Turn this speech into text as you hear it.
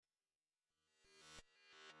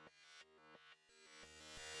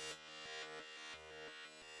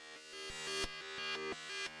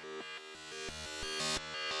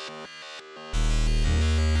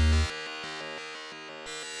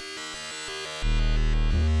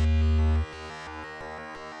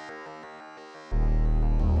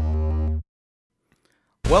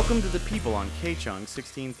Welcome to The People on KCHUNG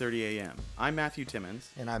 1630 AM. I'm Matthew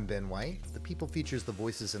Timmons. And I'm Ben White. The People features the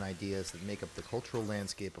voices and ideas that make up the cultural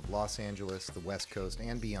landscape of Los Angeles, the West Coast,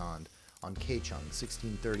 and beyond on KCHUNG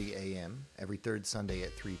 1630 AM every third Sunday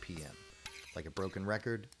at 3 p.m. Like a broken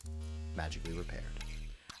record, magically repaired.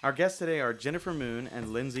 Our guests today are Jennifer Moon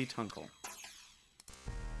and Lindsay Tunkl.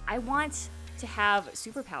 I want to have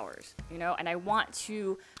superpowers, and I want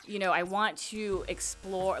to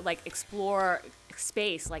explore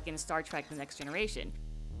space, like in Star Trek: The Next Generation.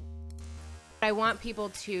 I want people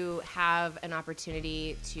to have an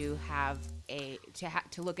opportunity to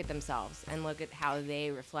to look at themselves and look at how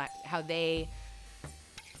they reflect, how they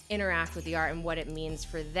interact with the art and what it means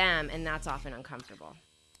for them, and that's often uncomfortable.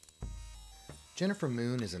 Jennifer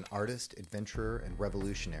Moon is an artist, adventurer, and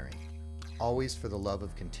revolutionary, always for the love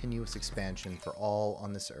of continuous expansion for all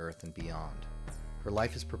on this earth and beyond. Her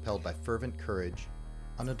life is propelled by fervent courage,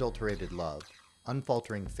 unadulterated love,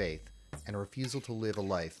 unfaltering faith, and a refusal to live a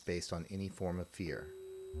life based on any form of fear.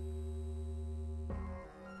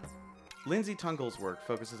 Lindsay Tunkl's work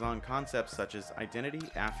focuses on concepts such as identity,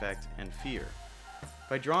 affect, and fear.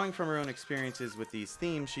 By drawing from her own experiences with these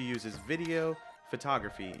themes, she uses video,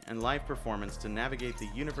 photography, and live performance to navigate the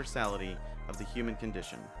universality of the human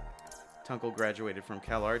condition. Tunkl graduated from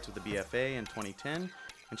CalArts with a BFA in 2010,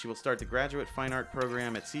 and she will start the Graduate Fine Art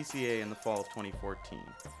program at CCA in the fall of 2014.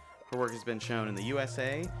 Her work has been shown in the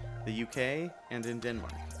USA, the UK, and in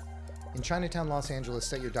Denmark. In Chinatown, Los Angeles,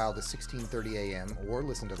 set your dial to 1630 AM or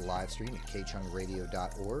listen to the live stream at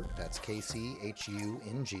kchungradio.org. That's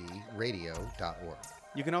KCHUNG radio.org.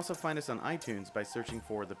 You can also find us on iTunes by searching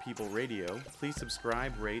for The People Radio. Please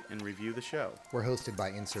subscribe, rate, and review the show. We're hosted by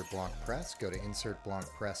Insert Blanc Press. Go to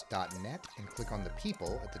insertblancpress.net and click on The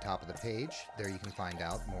People at the top of the page. There you can find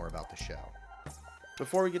out more about the show.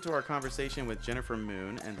 Before we get to our conversation with Jennifer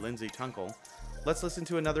Moon and Lindsay Tunkl, let's listen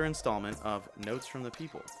to another installment of Notes from the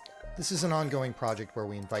People. This is an ongoing project where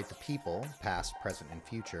we invite the people, past, present, and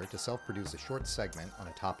future, to self-produce a short segment on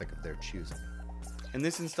a topic of their choosing. In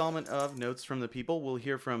this installment of Notes from the People, we'll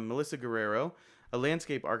hear from Melissa Guerrero, a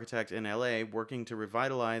landscape architect in LA working to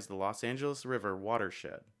revitalize the Los Angeles River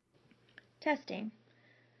watershed. Testing.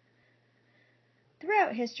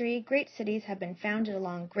 Throughout history, great cities have been founded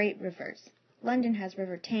along great rivers. London has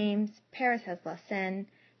River Thames, Paris has La Seine,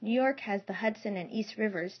 New York has the Hudson and East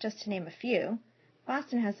Rivers, just to name a few.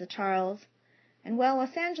 Boston has the Charles, and well,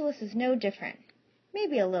 Los Angeles is no different.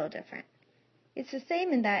 Maybe a little different. It's the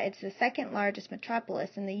same in that it's the second largest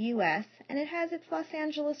metropolis in the U.S., and it has its Los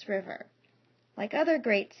Angeles River. Like other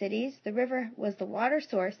great cities, the river was the water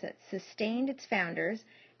source that sustained its founders,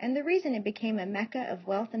 and the reason it became a mecca of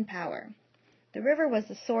wealth and power. The river was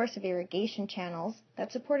the source of irrigation channels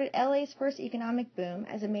that supported LA's first economic boom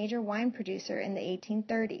as a major wine producer in the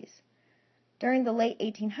 1830s. During the late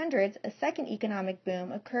 1800s, a second economic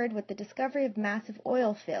boom occurred with the discovery of massive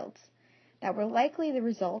oil fields that were likely the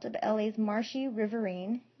result of LA's marshy,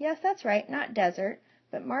 riverine, yes, that's right, not desert,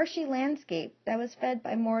 but marshy landscape that was fed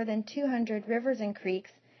by more than 200 rivers and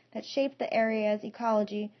creeks that shaped the area's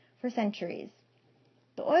ecology for centuries.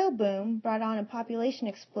 The oil boom brought on a population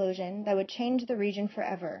explosion that would change the region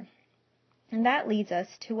forever. And that leads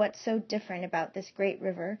us to what's so different about this great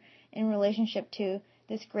river in relationship to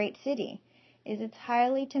this great city, is its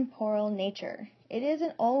highly temporal nature. It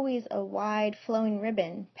isn't always a wide, flowing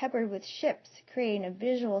ribbon peppered with ships creating a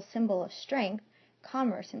visual symbol of strength,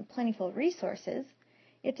 commerce, and plentiful resources.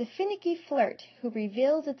 It's a finicky flirt who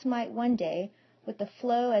reveals its might one day with the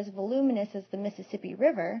flow as voluminous as the Mississippi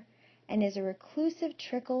River and is a reclusive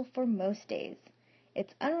trickle for most days.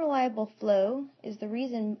 Its unreliable flow is the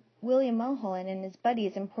reason William Mulholland and his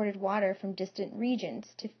buddies imported water from distant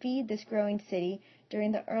regions to feed this growing city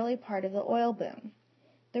during the early part of the oil boom.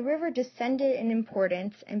 The river descended in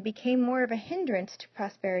importance and became more of a hindrance to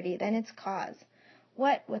prosperity than its cause.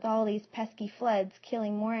 What with all these pesky floods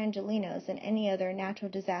killing more Angelenos than any other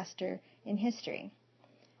natural disaster in history?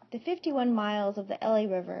 The 51 miles of the LA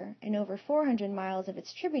River and over 400 miles of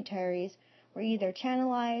its tributaries were either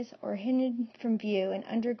channelized or hidden from view in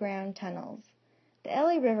underground tunnels. The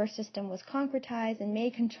LA River system was concretized and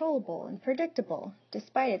made controllable and predictable,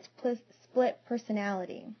 despite its split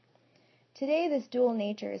personality. Today, this dual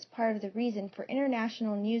nature is part of the reason for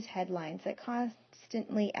international news headlines that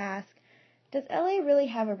constantly ask, does LA really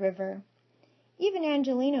have a river? Even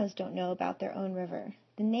Angelenos don't know about their own river,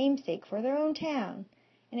 the namesake for their own town.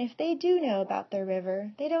 And if they do know about their river,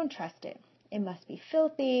 they don't trust it. It must be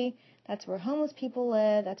filthy, that's where homeless people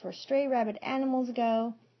live, that's where stray rabid animals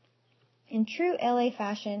go. In true LA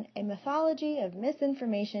fashion, a mythology of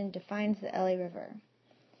misinformation defines the LA River.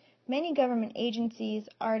 Many government agencies,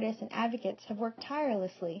 artists, and advocates have worked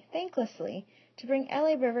tirelessly, thanklessly, to bring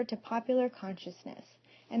LA River to popular consciousness,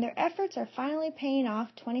 and their efforts are finally paying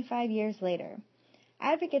off 25 years later.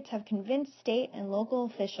 Advocates have convinced state and local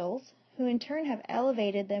officials, who in turn have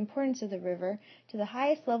elevated the importance of the river to the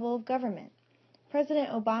highest level of government. President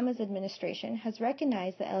Obama's administration has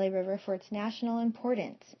recognized the LA River for its national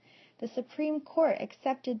importance. The Supreme Court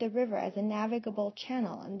accepted the river as a navigable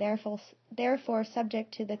channel and therefore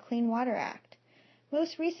subject to the Clean Water Act.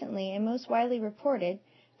 Most recently and most widely reported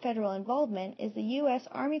federal involvement is the U.S.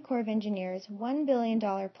 Army Corps of Engineers' $1 billion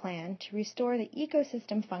plan to restore the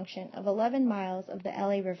ecosystem function of 11 miles of the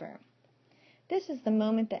LA River. This is the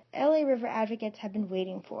moment that LA River advocates have been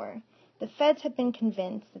waiting for. The feds have been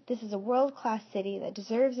convinced that this is a world-class city that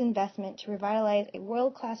deserves investment to revitalize a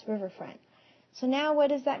world-class riverfront. So now what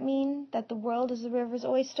does that mean? That the world is the river's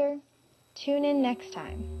oyster? Tune in next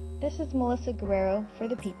time. This is Melissa Guerrero for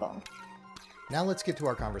The People. Now let's get to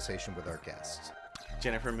our conversation with our guests.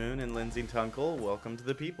 Jennifer Moon and Lindsay Tunkl, welcome to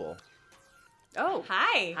The People. Oh,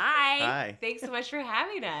 Hi. Hi. Thanks so much for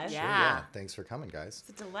having us. Yeah. Thanks for coming, guys.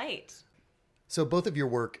 It's a delight. So both of your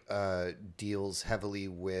work deals heavily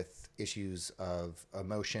with issues of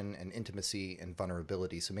emotion and intimacy and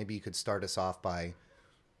vulnerability. So maybe you could start us off by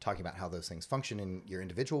talking about how those things function in your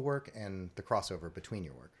individual work and the crossover between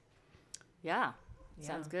your work. Yeah.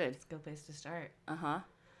 Sounds good. It's a good place to start. Uh-huh.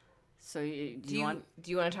 So Do you want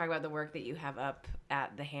to talk about the work that you have up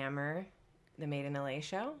at the Hammer, the Made in LA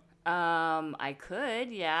show? I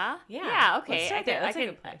could, yeah. Yeah. Okay. Let's start there. That's a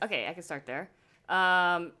good place. Okay, I can start there.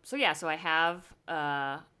 So I have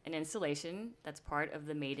an installation that's part of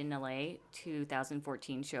the Made in LA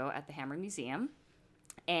 2014 show at the Hammer Museum.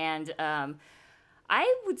 And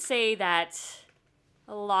I would say that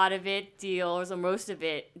a lot of it deals, or most of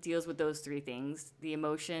it deals with those three things: the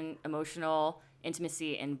emotional,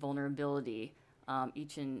 intimacy, and vulnerability. God,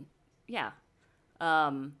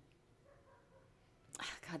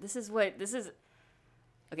 this is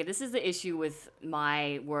the issue with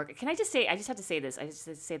my work. Can I just say, I just have to say this. I just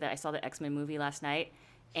have to say that I saw the X-Men movie last night,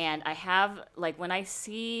 and I have, like, when I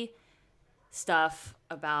see stuff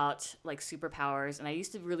about, like, superpowers, and I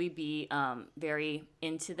used to really be very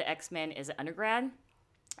into the X-Men as an undergrad,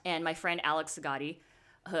 and my friend Alex Sagati,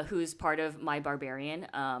 who's part of My Barbarian,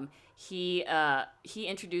 he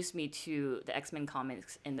introduced me to the X-Men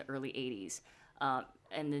comics in the early 80s,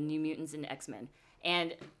 and the New Mutants and X-Men.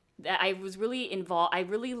 And I was really involved. I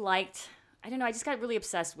really liked, I don't know, I just got really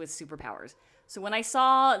obsessed with superpowers. So when I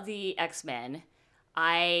saw the X-Men,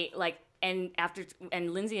 and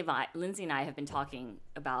Lindsay and I have been talking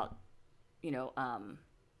about,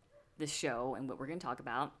 this show and what we're going to talk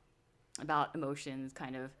about emotions,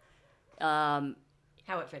 kind of.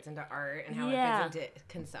 How it fits into art and how it fits into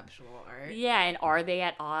conceptual art. Yeah, and are they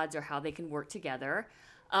at odds, or how they can work together.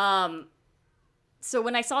 So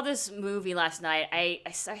when I saw this movie last night, I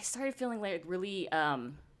started feeling like really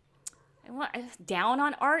down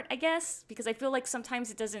on art, I guess, because I feel like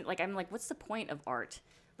sometimes it doesn't, like, I'm like, what's the point of art?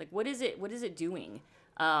 Like, what is it doing?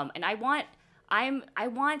 And I want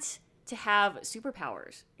to have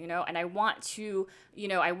superpowers, and I want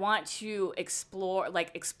to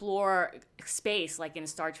explore space, like in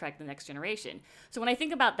Star Trek: The Next Generation. So when I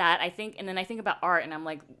think about that, I think about art, and I'm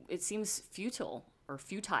like, it seems futile.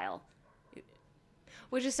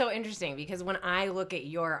 Which is so interesting, because when I look at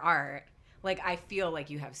your art, like, I feel like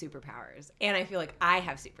you have superpowers, and I feel like I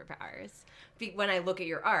have superpowers. When I look at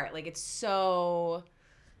your art, like, it's so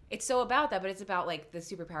about that, but it's about, like, the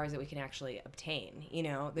superpowers that we can actually obtain,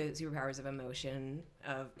 the superpowers of emotion,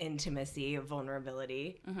 of intimacy, of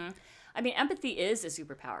vulnerability. Mm-hmm. I mean, empathy is a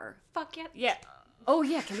superpower. Fuck yeah. Yeah. Oh,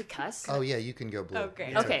 yeah. Can we cuss? Oh, yeah, you can go blue.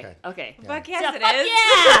 Okay. Okay. Yeah. Fuck yes, so, it fuck is.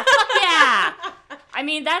 Yeah. Fuck yeah. I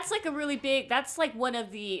mean, that's like that's like one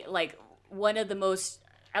of the most,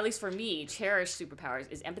 at least for me, cherished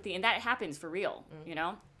superpowers is empathy. And that happens for real,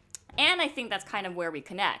 And I think that's kind of where we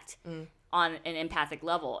connect on an empathic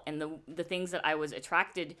level. And the things that I was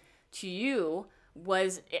attracted to you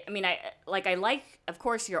was, I mean, I like, of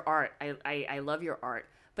course, your art. I love your art.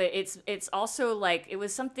 But it's also like, it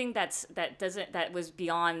was something that was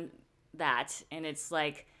beyond that. And it's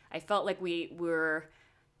like, I felt like we were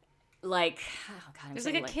like, oh God, there's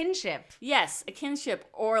like a kinship. Yes, a kinship,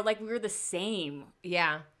 or like we were the same.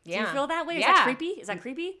 Yeah. Do you feel that way? Yeah. Is that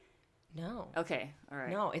creepy? No. Okay. All right.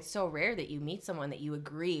 No, it's so rare that you meet someone that you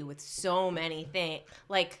agree with so many things.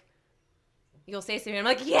 Like, you'll say something, I'm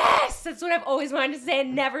like, yes, that's what I've always wanted to say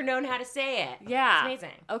and never known how to say it. Yeah. It's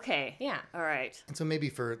amazing. Okay. Yeah. All right. And so maybe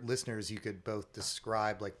for listeners, you could both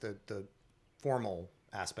describe, like, the formal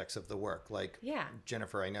aspects of the work. Like Yeah.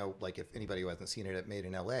 Jennifer, I know, like if anybody who hasn't seen it at Made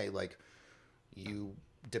in LA, like you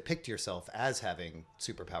depict yourself as having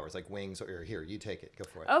superpowers like wings, or here, you take it, go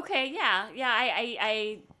for it. Okay, yeah.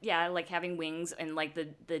 I like having wings and like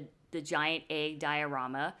the giant egg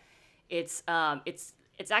diorama. It's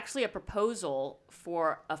actually a proposal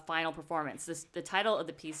for a final performance. The title of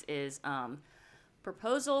the piece is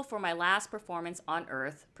Proposal for My Last Performance on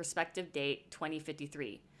Earth, Prospective Date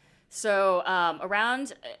 2053. So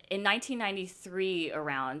around in 1993,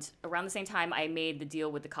 around the same time, I made the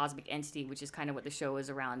deal with the cosmic entity, which is kind of what the show is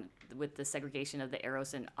around, with the segregation of the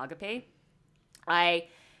Eros and Agape. I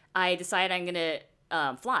decided I'm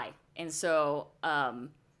gonna fly, and so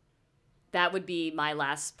that would be my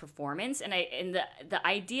last performance. And the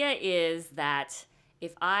idea is that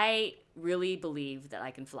if I really believe that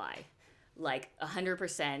I can fly, like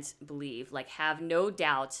 100% believe, like have no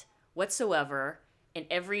doubt whatsoever in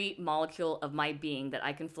every molecule of my being that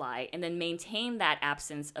I can fly, and then maintain that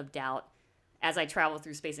absence of doubt as I travel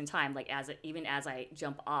through space and time, like even as I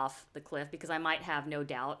jump off the cliff, because I might have no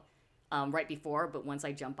doubt right before, but once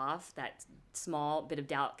I jump off, that small bit of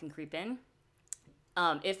doubt can creep in.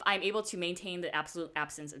 If I'm able to maintain the absolute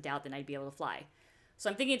absence of doubt, then I'd be able to fly. So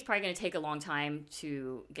I'm thinking it's probably going to take a long time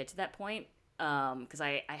to get to that point, because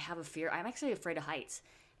I have a fear. I'm actually afraid of heights,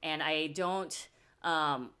 and I don't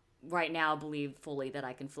right now believe fully that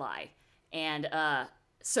I can fly. And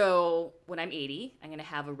so when I'm 80, I'm going to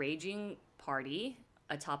have a raging party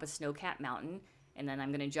atop a snow-capped mountain, and then I'm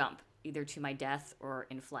going to jump either to my death or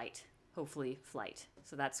in flight, hopefully flight.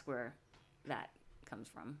 So that's where that comes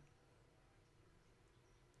from.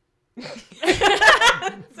 So,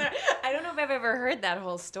 I don't know if I've ever heard that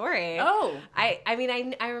whole story. Oh. I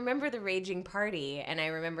mean, I remember the raging party, and I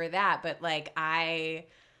remember that, but like I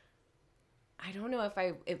don't know if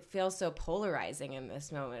it feels so polarizing in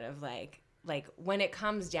this moment of like when it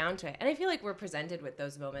comes down to it. And I feel like we're presented with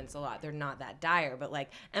those moments a lot. They're not that dire, but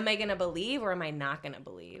like, am I going to believe or am I not going to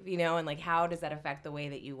believe, you know? And like, how does that affect the way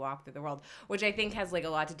that you walk through the world? Which I think has like a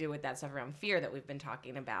lot to do with that stuff around fear that we've been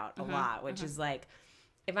talking about a lot, which is like,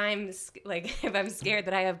 if I'm scared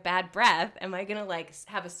that I have bad breath, am I going to like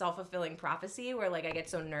have a self-fulfilling prophecy where like I get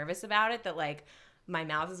so nervous about it that like my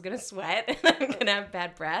mouth is going to sweat and I'm going to have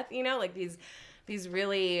bad breath, you know, like these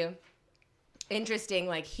really interesting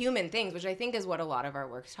like human things, which I think is what a lot of our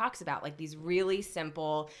work talks about, like these really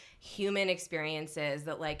simple human experiences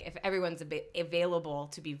that like if everyone's available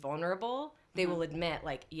to be vulnerable, they will admit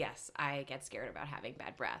like, yes, I get scared about having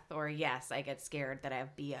bad breath, or yes, I get scared that I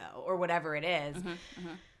have BO, or whatever it is.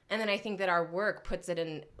 And then I think that our work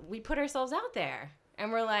we put ourselves out there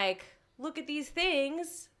and we're like, look at these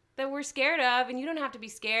things that we're scared of, and you don't have to be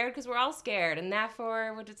scared because we're all scared, and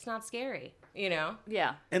therefore it's not scary, you know?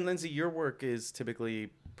 Yeah. And Lindsay, your work is typically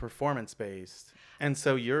performance-based, and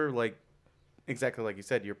so you're like, exactly like you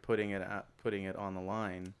said, you're putting it on the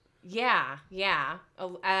line. Yeah.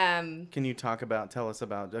 Can you tell us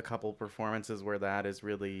about a couple performances where that is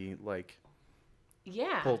really like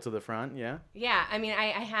pulled to the front? Yeah. Yeah. I mean,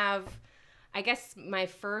 I guess my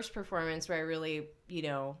first performance where I really, you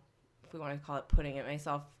know, if we want to call it putting it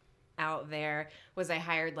myself out there, was I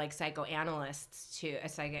hired like psychoanalysts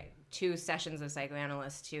two sessions of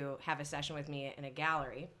psychoanalysts to have a session with me in a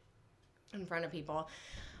gallery in front of people,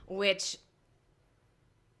 which,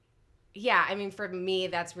 yeah, I mean, for me,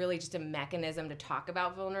 that's really just a mechanism to talk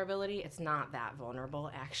about vulnerability. It's not that vulnerable,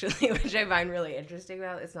 actually, which I find really interesting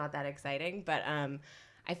about. It's not that exciting, but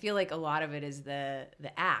I feel like a lot of it is the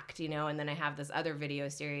act, you know. And then I have this other video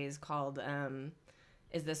series called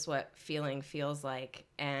Is This What Feeling Feels Like?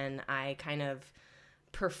 And I kind of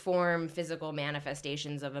perform physical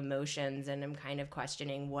manifestations of emotions, and I'm kind of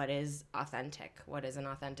questioning what is authentic, what is an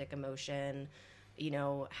authentic emotion, you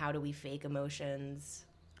know, how do we fake emotions?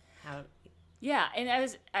 Yeah, and I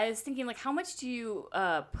was thinking, like, how much do you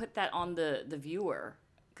put that on the viewer?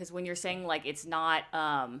 Because when you're saying like it's not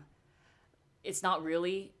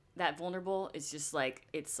really that vulnerable, it's just like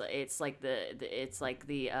it's like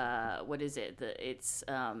the what is it?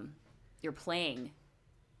 You're playing,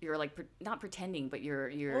 you're like not pretending, but you're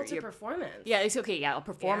it's a performance. Yeah, it's okay. Yeah, a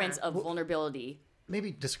performance of vulnerability.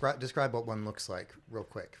 Maybe describe what one looks like real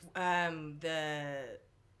quick.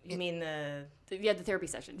 You mean the therapy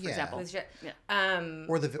session, for example. Yeah.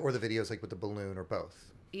 Or the videos like with the balloon, or both.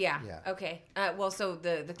 Yeah. Okay. Well, so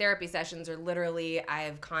the therapy sessions are literally,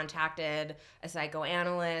 I've contacted a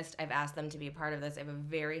psychoanalyst. I've asked them to be a part of this. I have a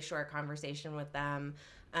very short conversation with them.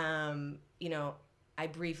 You know, I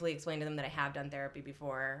briefly explained to them that I have done therapy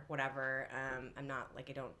before, whatever. I'm not like,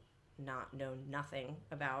 I don't not know nothing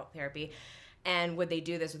about therapy. And would they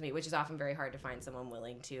do this with me, which is often very hard to find someone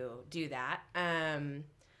willing to do that. And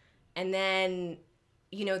then,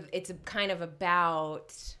 it's kind of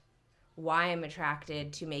about why I'm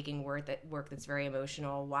attracted to making work that's very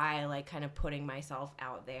emotional, why I like kind of putting myself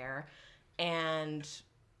out there. And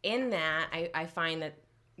in that, I find that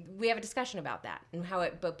we have a discussion about that and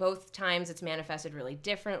but both times it's manifested really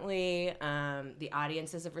differently. The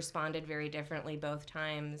audiences have responded very differently both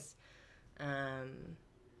times.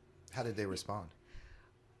 How did they respond?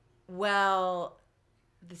 Well,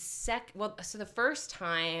 so the first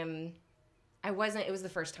time it was the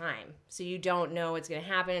first time. So you don't know what's going to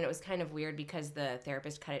happen. And it was kind of weird because the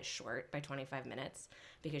therapist cut it short by 25 minutes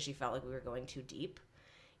because she felt like we were going too deep.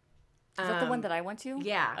 Is that the one that I went to?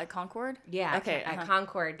 Yeah. At Concord? Yeah. Okay. At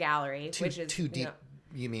Concord Gallery, which is too deep.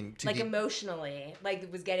 You mean too like deep? Emotionally, like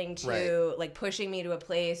it was getting to Right. like pushing me to a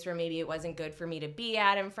place where maybe it wasn't good for me to be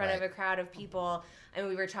at in front of a crowd of people. And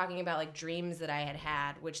we were talking about like dreams that I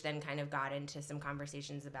had, which then kind of got into some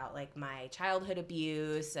conversations about like my childhood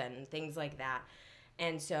abuse and things like that.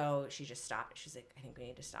 And so she just stopped. She's like, I think we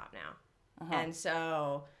need to stop now. And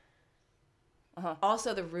so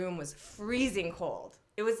also the room was freezing cold.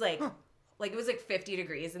 It was like, it was like 50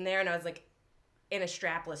 degrees in there. And I was like in a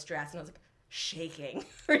strapless dress and I was like, shaking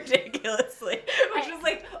ridiculously, which was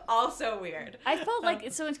like also weird. I felt like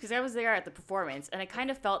it's so interesting because I was there at the performance and I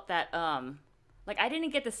kind of felt that like I didn't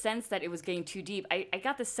get the sense that it was getting too deep. I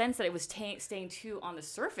got the sense that it was staying too on the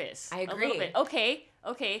surface. I agree. A little bit.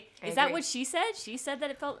 Okay. Is that what she said? She said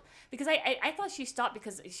that it felt because I thought she stopped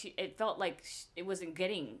because it felt like it wasn't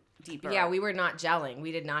getting deeper. Yeah, we were not gelling.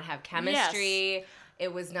 We did not have chemistry. Yes.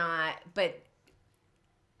 It was not, but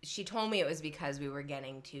she told me it was because we were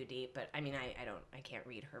getting too deep, but I mean, I can't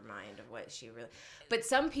read her mind of what she really, but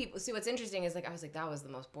some people, see what's interesting is like, I was like, that was the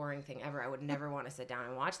most boring thing ever. I would never want to sit down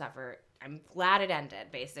and watch that I'm glad it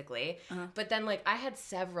ended basically. But then like I had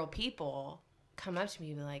several people come up to me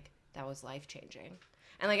and be like, that was life-changing.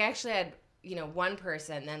 And like I actually had, one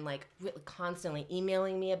person then like constantly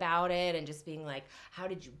emailing me about it and just being like, how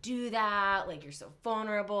did you do that? Like, you're so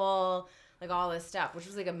vulnerable, like all this stuff, which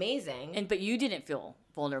was like amazing. But you didn't feel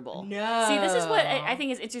vulnerable. No. See, this is what I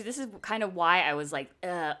think is interesting. This is kind of why I was like,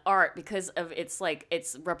 art, because of its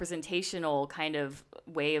representational kind of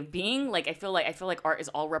way of being. Like I feel like art is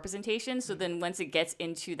all representation. So then once it gets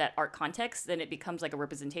into that art context, then it becomes like a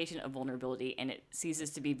representation of vulnerability and it ceases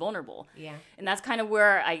to be vulnerable. Yeah. And that's kind of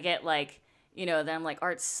where I get like, then I'm like,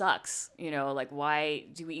 art sucks. Like why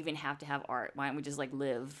do we even have to have art? Why don't we just like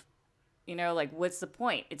live? Like what's the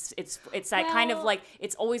point? It's that kind of like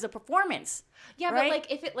it's always a performance. Yeah, right? but like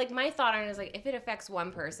if it like my thought on it is like if it affects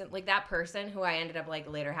one person, like that person who I ended up like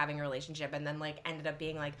later having a relationship and then like ended up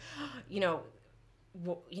being like,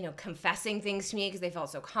 confessing things to me because they felt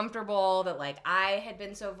so comfortable that like I had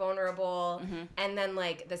been so vulnerable. And then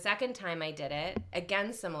like the second time I did it,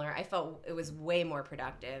 again similar, I felt it was way more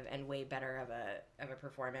productive and way better of a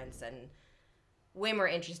performance and way more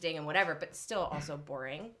interesting and whatever, but still also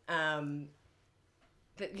boring.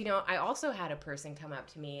 But I also had a person come up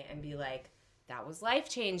to me and be like, that was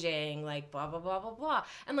life-changing, like blah, blah, blah, blah, blah.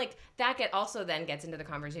 And like that also then gets into the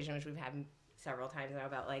conversation, which we've had several times now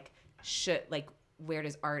about like, where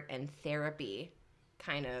does art and therapy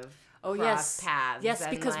kind of cross paths? Yes,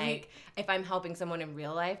 and because like, if I'm helping someone in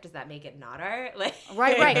real life, does that make it not art? Like,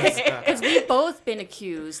 right. Because we've both been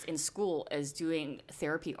accused in school as doing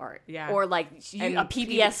therapy art. Yeah. Or like a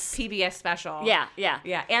PBS. PBS special. Yeah.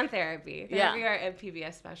 And therapy. Therapy art and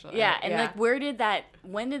PBS special. Yeah, and like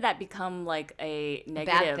when did that become like a negative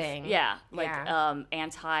bad thing? Yeah, like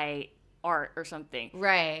anti-art or something.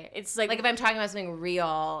 Right. It's like if I'm talking about something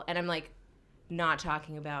real and I'm like not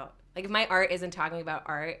talking about, like if my art isn't talking about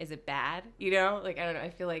art, is it bad? Like I don't know. I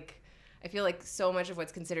feel like so much of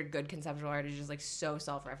what's considered good conceptual art is just like so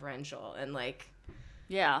self-referential and like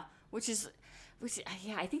which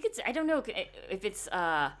I think it's, I don't know if it's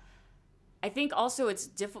I think also it's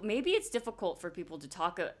maybe it's difficult for people to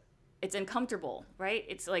talk. It's uncomfortable, right?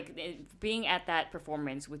 It's like being at that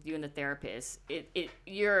performance with you and the therapist.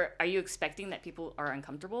 Are you expecting that people are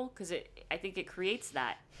uncomfortable? Because I think it creates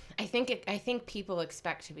that. I think people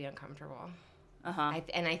expect to be uncomfortable.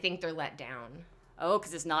 And I think they're let down. Oh,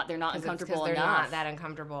 because they're not uncomfortable enough. They're not that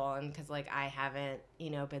uncomfortable, and because like I haven't,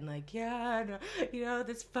 been like,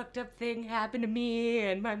 this fucked up thing happened to me,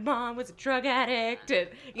 and my mom was a drug addict, and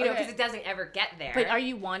because it doesn't ever get there. But are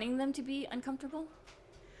you wanting them to be uncomfortable?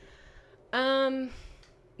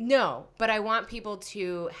 No, but I want people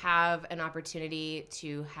to have an opportunity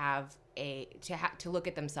to to look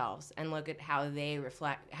at themselves and look at how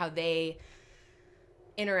they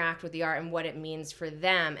interact with the art and what it means for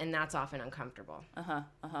them, and that's often uncomfortable.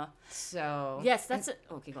 So Yes, that's it.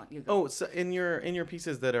 Okay, go on. You go. Oh, so in your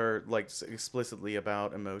pieces that are like explicitly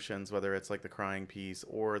about emotions, whether it's like the crying piece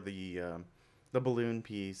or the balloon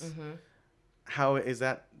piece, how is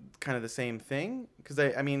that kind of the same thing? Because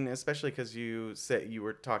I mean, especially because you said you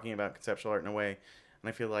were talking about conceptual art in a way, and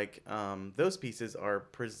I feel like those pieces are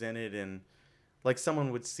presented in, like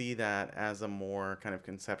someone would see that as a more kind of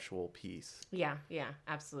conceptual piece. Yeah,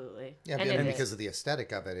 absolutely. Yeah, and because of the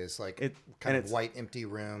aesthetic of it is like kind of white, empty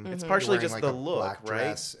room. It's partially You're wearing, just like, the a look, black right?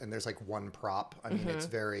 dress, and there's like one prop. I mean, it's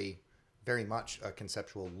very, very much a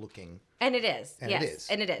conceptual looking. And it is. And yes. it is.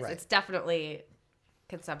 And it is. Right. It's definitely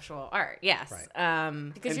conceptual art. Yes.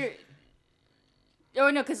 Right. Because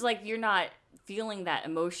because like you're not feeling that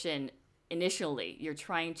emotion initially. You're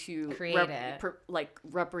trying to create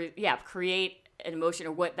create an emotion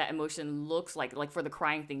or what that emotion looks like. Like for the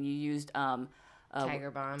crying thing, you used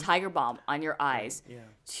Tiger Balm on your eyes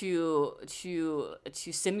to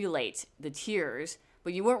simulate the tears.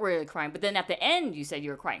 But you weren't really crying. But then at the end, you said you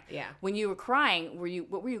were crying. Yeah. When you were crying,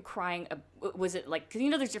 what were you crying? Was it like,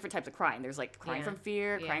 because there's different types of crying. There's like crying from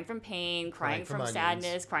fear, crying from pain, crying from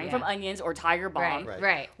sadness, crying from onions, or Tiger Balm.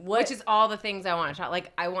 Right. Which is all the things I want to talk.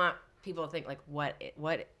 Like I want people to think like, what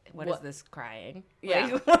is this crying?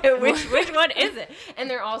 Yeah. Like, which one is it? And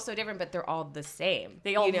they're all so different, but they're all the same.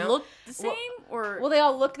 They all look the same, well, they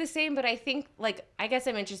all look the same, but I think I guess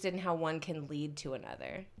I'm interested in how one can lead to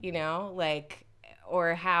another.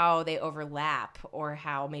 Or how they overlap, or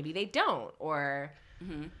how maybe they don't, or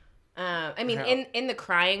I mean, in the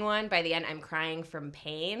crying one, by the end, I'm crying from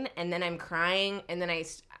pain, and then I'm crying, and then I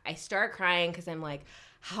start crying because I'm like,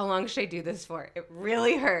 how long should I do this for? It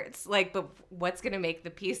really hurts. Like, but what's gonna make the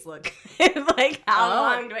piece look good? Like, how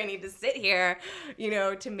long do I need to sit here,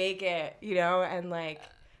 to make it, and like.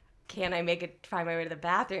 Can I find my way to the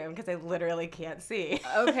bathroom? Because I literally can't see.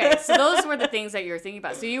 Okay, so those were the things that you were thinking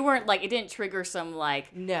about. So you weren't it didn't trigger some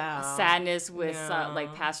sadness with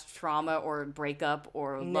past trauma or breakup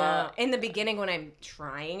or love. In the beginning, when I'm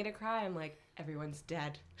trying to cry, I'm like, everyone's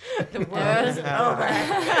dead. The world is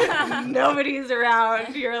over. Nobody's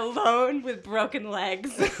around. You're alone with broken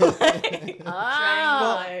legs.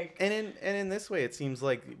 And in this way, it seems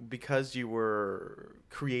like because you were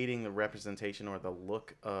creating the representation or the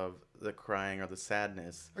look of the crying or the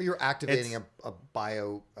sadness, or you're activating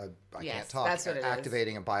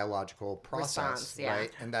activating a biological process,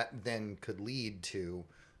 right? And that then could lead to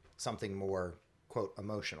something more quote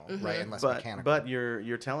emotional, right? And less mechanical. But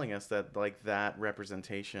you're telling us that that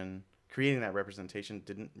representation, creating that representation,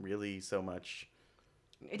 didn't really so much.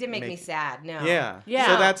 It didn't make me sad, no. Yeah.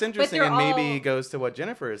 So that's interesting, and maybe goes to what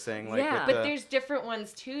Jennifer is saying. But there's different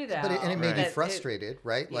ones too, though. But it made me frustrated,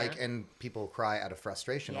 right? And people cry out of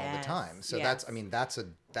frustration all the time. So that's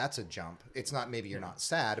a jump. It's not maybe you're not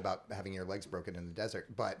sad about having your legs broken in the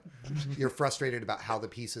desert, but you're frustrated about how the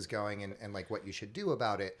piece is going and like what you should do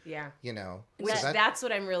about it. Yeah. That's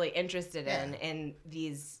what I'm really interested in. And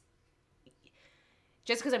these,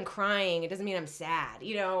 just because I'm crying, it doesn't mean I'm sad,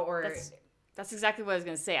 or. That's exactly what I was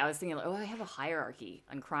going to say. I was thinking, I have a hierarchy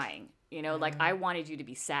on crying. I wanted you to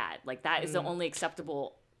be sad. Like, that is the only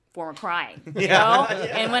acceptable form of crying. You know?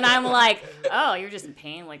 And when I'm like, oh, you're just in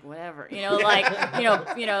pain, like, whatever. Wuss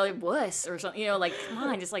or something. Come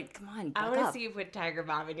on, come on, I want to see you put Tiger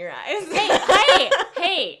Balm in your eyes.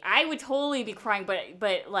 Hey, I would totally be crying, but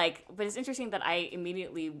it's interesting that I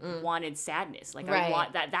immediately wanted sadness. Like, I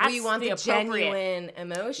want that. That's you want the genuine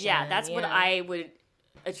emotion. Yeah, that's what I would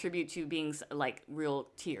attribute to being real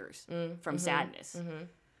tears from sadness.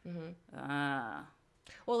 Well,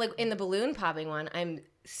 like in the balloon popping one, I'm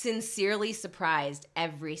sincerely surprised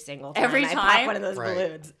every single time I pop one of those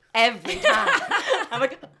balloons. Every time. I'm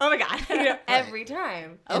like, oh my God, every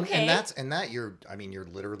time. Okay. And that you're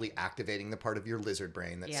literally activating the part of your lizard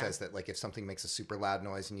brain that says that if something makes a super loud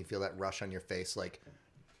noise and you feel that rush on your face,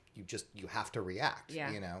 you have to react,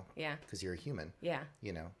 because you're a human,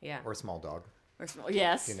 or a small dog.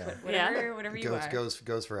 Yes. Whatever you are.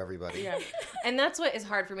 Goes for everybody. Yeah. And that's what is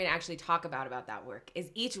hard for me to actually talk about that work, is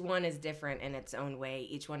each one is different in its own way.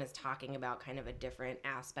 Each one is talking about kind of a different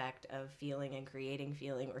aspect of feeling and creating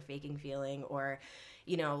feeling or faking feeling, or,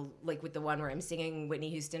 like with the one where I'm singing Whitney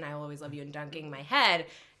Houston, I Will Always Love You, and dunking my head.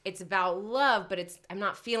 It's about love, but I'm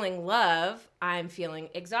not feeling love. I'm feeling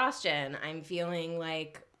exhaustion. I'm feeling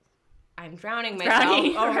like I'm drowning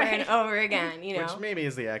myself over and over again, Which maybe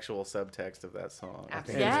is the actual subtext of that song.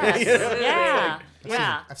 Absolutely. Yeah.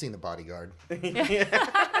 I've seen The Bodyguard.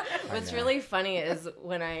 What's really funny is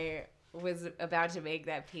when I was about to make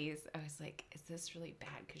that piece, I was like, is this really bad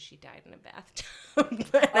because she died in a bathtub?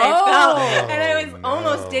 But I was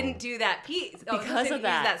almost didn't do that piece because of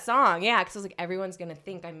that song. Yeah, because I was like, everyone's gonna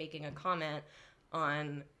think I'm making a comment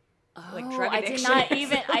on like drug addiction.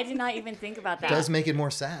 I did not even think about that. It does make it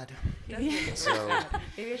more sad. So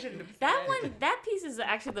Maybe I shouldn't have that piece is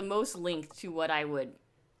actually the most linked to what I would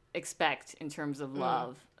expect in terms of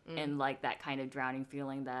love. And like that kind of drowning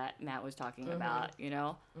feeling that Matt was talking about, you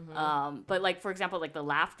know? But like, for example, like the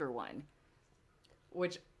laughter one.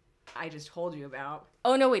 Which I just told you about.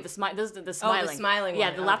 Oh, no, wait, the smiling. Oh, the smiling one.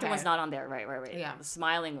 Yeah, the laughter one's not on there. Right. Yeah. The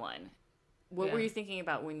smiling one. What were you thinking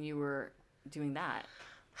about when you were doing that?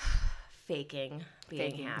 Faking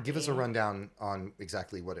being happy. give us a rundown on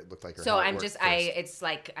exactly what it looked like. Or So how it I'm worked just, first. it's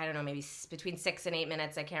like, I don't know, maybe between 6 and 8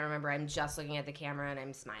 minutes. I can't remember. I'm just looking at the camera and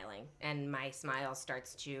I'm smiling. And my smile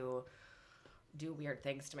starts to do weird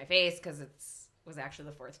things to my face because was actually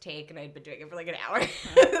the 4th take and I'd been doing it for like an hour.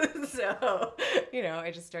 So, you know,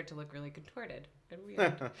 I just start to look really contorted and weird.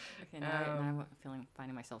 Okay, now I'm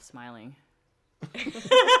finding myself smiling.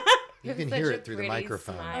 You can hear it through the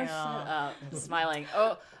microphone. Oh, shut up. Smiling.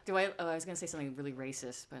 I was going to say something really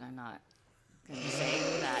racist, but I'm not going to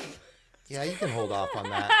say that. Yeah, you can hold off on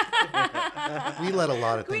that. We let a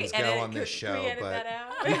lot of things go on this show, but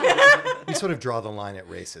we sort of draw the line at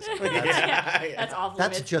racism. That's off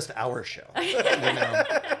That's limits. just our show. You know?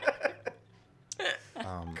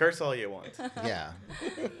 Curse all you want. Yeah.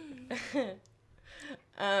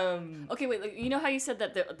 Okay, wait. You know how you said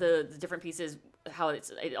that the different pieces, how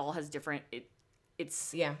it all has different.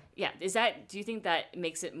 It's Yeah. Is that? Do you think that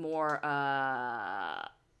makes it more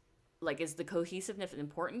like, is the cohesiveness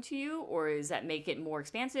important to you, or does that make it more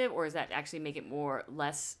expansive, or does that actually make it more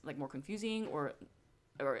confusing, or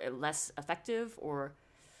less effective, or?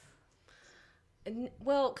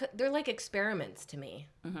 Well, they're like experiments to me.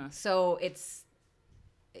 So it's,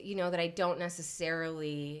 you know, that I don't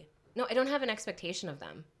necessarily. No, I don't have an expectation of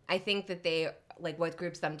them. I think that they, like, what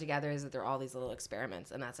groups them together is that they're all these little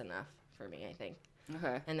experiments, and that's enough for me, I think.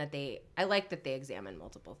 Okay. And that I like that they examine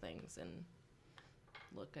multiple things and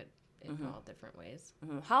look at it in all different ways.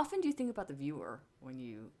 How often do you think about the viewer when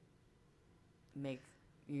you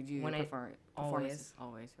do performances?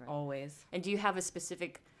 Always, right? Always. And do you have a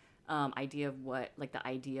specific idea of what, like, the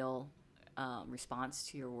ideal response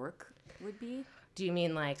to your work would be? Do you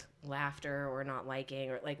mean like laughter or not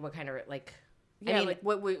liking, or like what kind of like? Yeah, I mean, like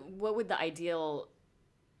what would the ideal,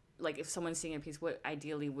 like, if someone's seeing a piece, what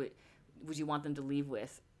ideally would you want them to leave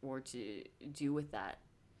with or to do with that?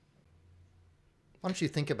 Why don't you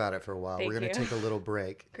think about it for a while? We're going to take a little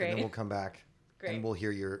break, and then we'll come back, and we'll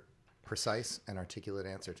hear your precise and articulate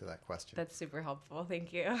answer to that question. That's super helpful.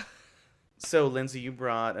 Thank you. So, Lindsay, you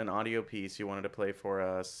brought an audio piece you wanted to play for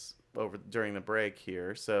us during the break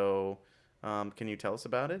here. So, can you tell us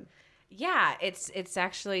about it? Yeah, it's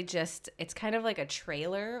actually it's kind of like a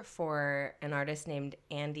trailer for an artist named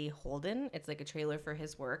Andy Holden. It's like a trailer for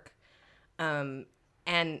his work. And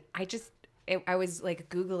I was like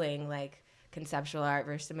Googling like conceptual art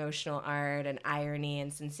versus emotional art and irony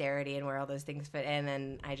and sincerity and where all those things fit in,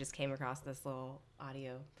 and I just came across this little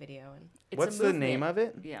audio video. And what's the name of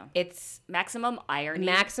it? Yeah, it's Maximum Irony.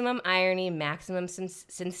 Maximum Irony, Maximum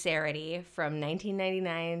Sincerity from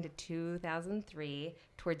 1999 to 2003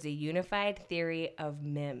 towards a unified theory of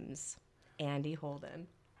memes. Andy Holden.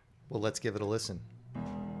 Well, let's give it a listen.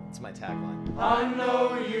 It's my tagline. I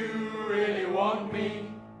know you really want me.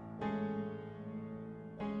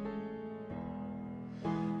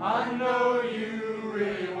 I know you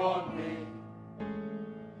really want me.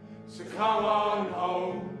 So come on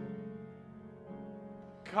home.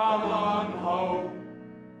 Come on home.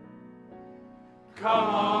 Come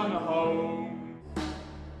on home.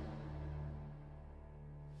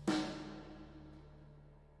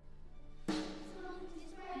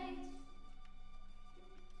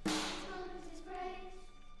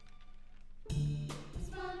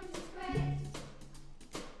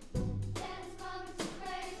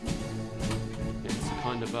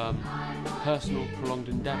 Personal, prolonged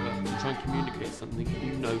endeavour to try and communicate something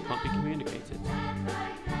you know can't be communicated.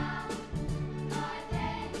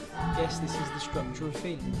 Yes, this is the structure of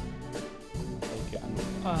feeling.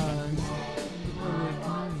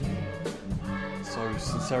 So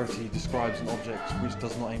sincerity describes an object which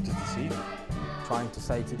does not aim to deceive. Trying to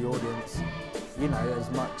say to the audience, you know, as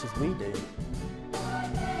much as we do.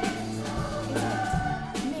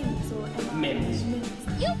 Memes.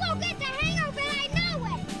 You go get the hang of it, I know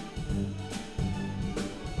it!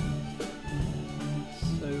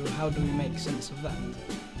 So how do we make sense of that?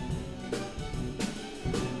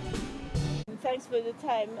 thanks for the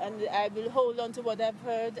time, and I will hold on to what I've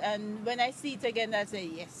heard, and when I see it again, I say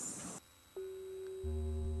yes.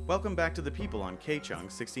 Welcome back to The People on K-Chung,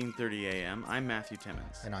 1630 AM. I'm Matthew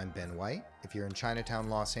Timmons. And I'm Ben White. If you're in Chinatown,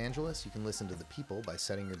 Los Angeles, you can listen to The People by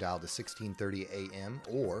setting your dial to 1630 AM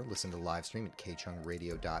or listen to the live stream at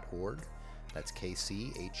kchungradio.org. That's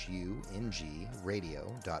KCHUNG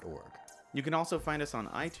radio.org. You can also find us on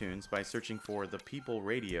iTunes by searching for The People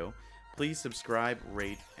Radio. Please subscribe,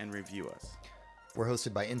 rate, and review us. We're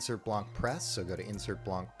hosted by Insert Blanc Press, so go to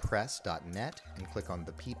insertblancpress.net and click on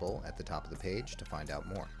The People at the top of the page to find out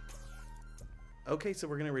more. Okay, so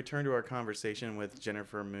we're going to return to our conversation with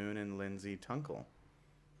Jennifer Moon and Lindsay Tunkl.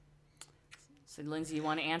 So, Lindsay, you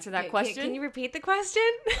want to answer that question? Can you repeat the question?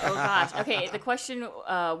 Oh, gosh. Okay, the question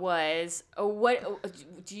was, what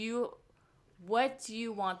do you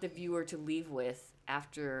want the viewer to leave with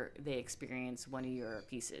after they experience one of your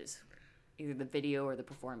pieces? Either the video or the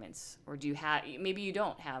performance? Or do you have, maybe you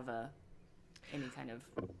don't have any kind of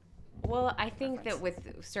Well, I think that with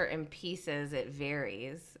certain pieces it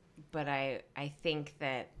varies, but I think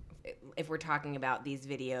that if we're talking about these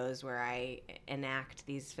videos where I enact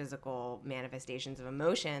these physical manifestations of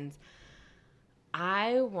emotions,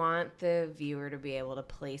 I want the viewer to be able to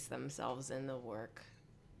place themselves in the work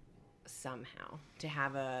somehow, to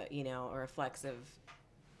have a reflexive,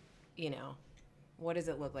 what does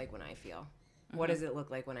it look like when I feel? Mm-hmm. What does it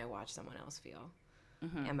look like when I watch someone else feel?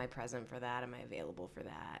 Mm-hmm. Am I present for that? Am I available for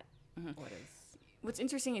that? Mm-hmm. What's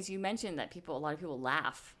interesting is you mentioned that a lot of people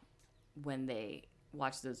laugh when they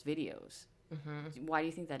watch those videos. Mm-hmm. Why do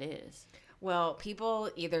you think that is? Well,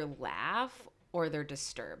 people either laugh or they're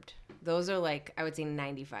disturbed. Those are I would say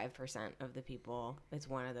 95% of the people. It's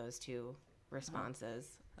one of those two responses.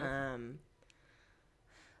 Okay.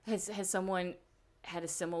 Has someone had a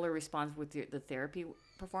similar response with the therapy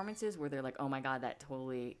performances where they're like, oh my God, that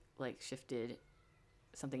totally shifted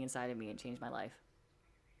something inside of me and changed my life?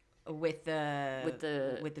 With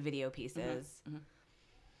the video pieces. Mm-hmm. Mm-hmm.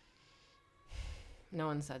 No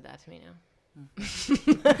one said that to me now.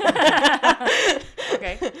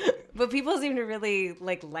 Okay. But people seem to really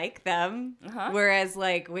like them. Uh-huh. Whereas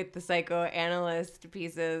with the psychoanalyst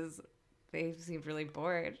pieces, they seemed really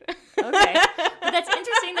bored. Okay. But that's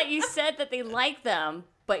interesting that you said that they like them,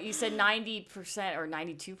 but you said 90% or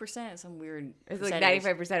 92%, some weird It's percentage.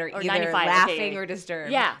 95% are either 95, laughing or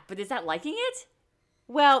disturbed. Yeah, but is that liking it?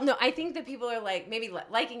 Well, no, I think that people are maybe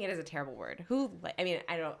liking it is a terrible word. I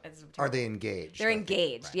don't. Are they engaged? They're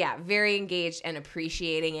engaged, right. Yeah, very engaged and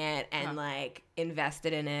appreciating it and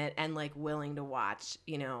invested in it and willing to watch.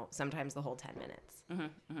 Sometimes the whole 10 minutes. Mm-hmm,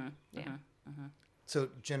 mm-hmm, yeah. Mm-hmm. So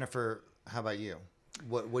Jennifer, how about you?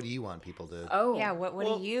 What do you want people to? Oh, yeah. What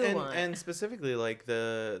do you want? And specifically,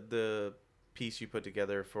 the piece you put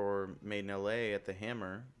together for Made in LA at the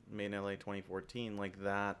Hammer, Made in LA 2014,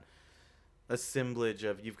 that. Assemblage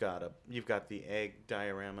of you've got the egg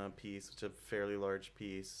diorama piece, which is a fairly large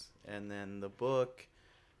piece, and then the book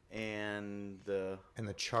and the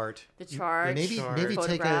chart. The chart. Maybe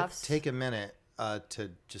take a minute to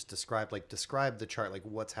just describe the chart,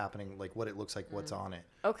 what's happening, what it looks like, what's on it.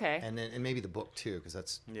 Okay. And maybe the book too, because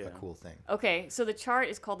that's a cool thing. Okay, so the chart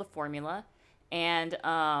is called The Formula, and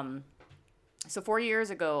so 4 years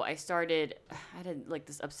ago I had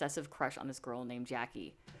this obsessive crush on this girl named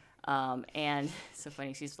Jackie. And it's so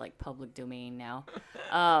funny, she's public domain now.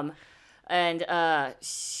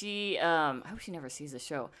 She, I hope she never sees the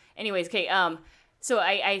show. Anyways, okay. So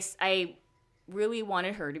I really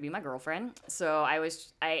wanted her to be my girlfriend. So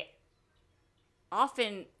I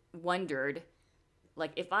often wondered,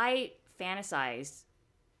 if I fantasized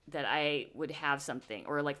that I would have something,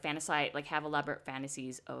 or have elaborate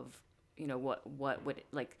fantasies of, what would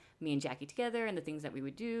me and Jackie together and the things that we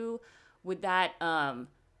would do, would that,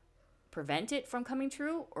 prevent it from coming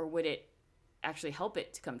true, or would it actually help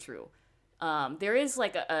it to come true? There is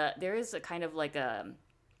a kind of a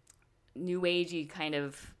new agey kind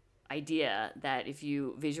of idea that if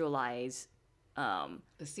you visualize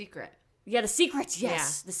The Secret. Yeah, The Secret.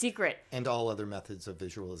 Yes, yeah. The Secret. And all other methods of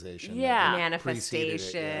visualization. Yeah,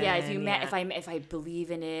 manifestation. It, yeah. If I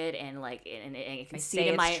believe in it and I can see it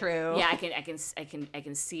in my true. Yeah, I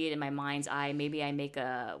can see it in my mind's eye. Maybe I make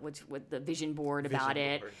with the vision board about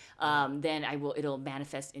it. Then it'll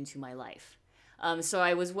manifest into my life. So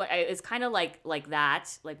it's kind of like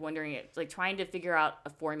that, wondering it, trying to figure out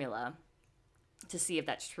a formula to see if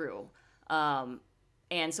that's true. And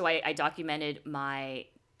so I documented my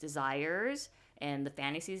desires and the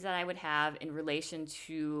fantasies that I would have in relation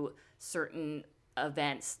to certain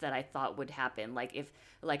events that I thought would happen.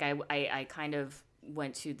 I kind of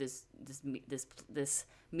went to this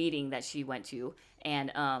meeting that she went to,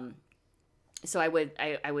 and so I would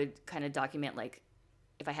kind of document like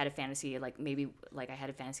if I had a fantasy, like maybe like I had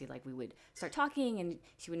a fantasy like we would start talking and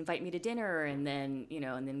she would invite me to dinner and then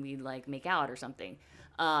we'd like make out or something,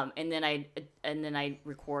 and then I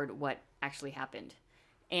record what actually happened,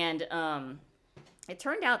 and it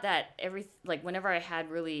turned out that whenever I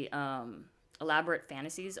had really elaborate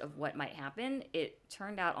fantasies of what might happen, it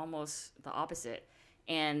turned out almost the opposite.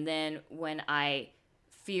 And then when I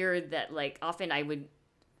feared that, like, often I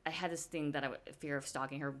had this thing that I would fear of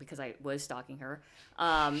stalking her because I was stalking her,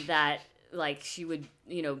 that like she would,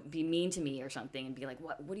 be mean to me or something and be like,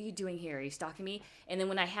 what are you doing here? Are you stalking me? And then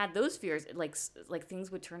when I had those fears, like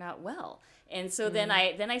things would turn out well. And so then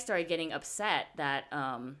I started getting upset that,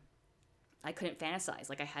 I couldn't fantasize.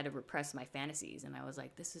 Like I had to repress my fantasies, and I was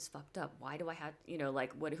like, this is fucked up. Why do I have,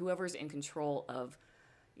 whoever's in control of,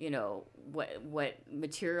 what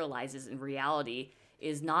materializes in reality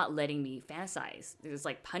is not letting me fantasize. It was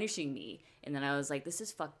like punishing me. And then I was like, this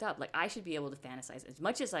is fucked up. Like I should be able to fantasize as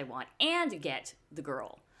much as I want and get the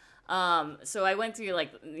girl. So I went through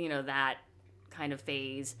that kind of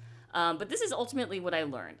phase. But this is ultimately what I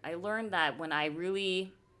learned. I learned that when I really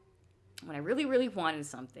wanted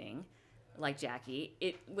something like Jackie,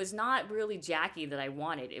 it was not really Jackie that I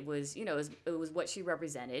wanted. It was, it was what she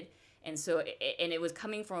represented. And so, and it was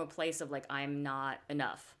coming from a place of like, I'm not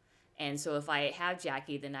enough. And so if I have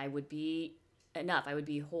Jackie, then I would be enough. I would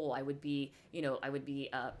be whole. I would be, I would be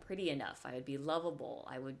pretty enough. I would be lovable.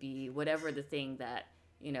 I would be whatever the thing that,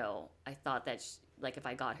 I thought that if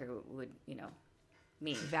I got her would,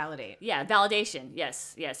 mean. Validate. Yeah, validation.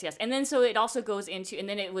 Yes. And then so it also goes into, and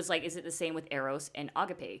then it was like, is it the same with Eros and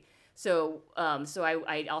Agape? So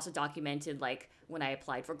I also documented like when I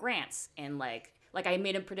applied for grants and like I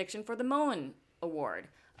made a prediction for the Moen Award.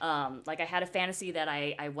 Like I had a fantasy that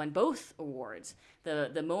I won both awards,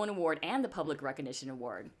 the Moen Award and the Public Recognition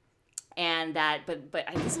Award. And that,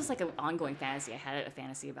 this was like an ongoing fantasy. I had a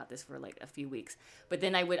fantasy about this for like a few weeks, but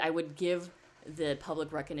then I would give the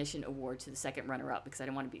Public Recognition Award to the second runner-up because I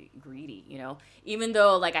didn't want to be greedy, even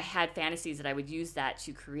though like I had fantasies that I would use that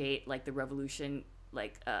to create like the Revolution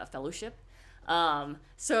fellowship.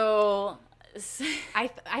 So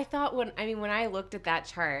I thought when I looked at that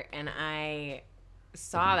chart and I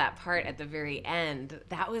saw that part at the very end,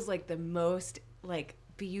 that was like the most like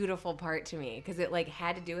beautiful part to me because it like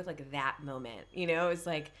had to do with like that moment. It was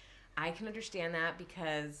like I can understand that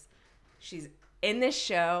because she's in this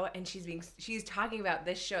show and she's talking about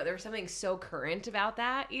this show. There was something so current about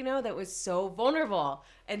that, that was so vulnerable.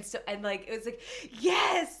 And like it was like,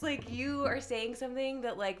 yes, like you are saying something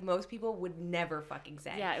that like most people would never fucking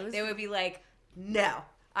say. Yeah, they would be like, no,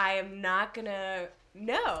 I am not gonna.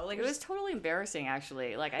 No, like it was totally embarrassing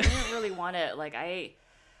actually. Like I didn't really want to. Like I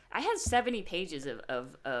had 70 pages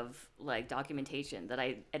of like documentation that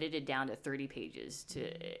I edited down to 30 pages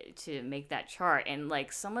to make that chart, and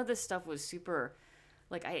like some of the stuff was super.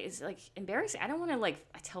 Like it's like embarrassing. I don't want to like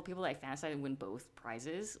I tell people that I fantasize and win both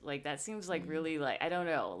prizes. Like that seems like really like I don't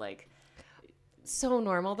know like. So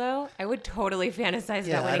normal though. I would totally fantasize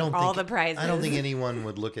about winning all the prizes. I don't think anyone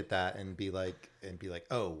would look at that and be like,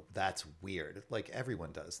 oh, that's weird. Like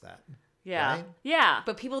everyone does that. Yeah. Right? Yeah.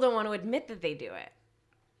 But people don't want to admit that they do it.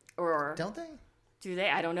 Or don't they? Do they?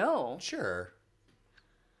 I don't know. Sure.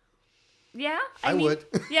 Yeah. I mean, would.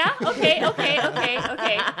 Yeah.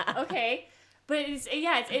 Okay. But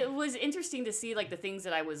it was interesting to see like the things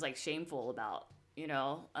that I was like shameful about,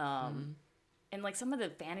 and like some of the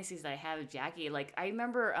fantasies that I had of Jackie. Like I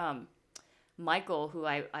remember Michael, who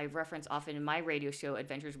I reference often in my radio show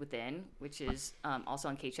Adventures Within, which is also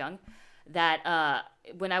on K-Chung, that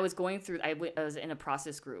when I was going through, I was in a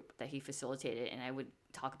process group that he facilitated, and I would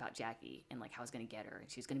talk about Jackie and like how I was going to get her and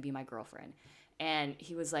she was going to be my girlfriend. And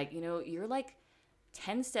he was like, you're like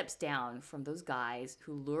 10 steps down from those guys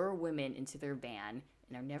who lure women into their van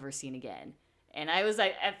and are never seen again. And I was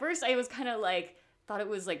like, at first I was kind of like, thought it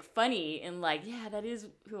was like funny and like, yeah, that is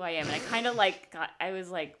who I am. And I kind of like I was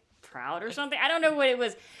like proud or something. I don't know what it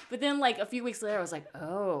was. But then like a few weeks later, I was like,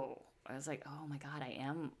 oh my God, I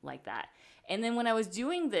am like that. And then when I was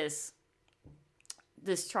doing this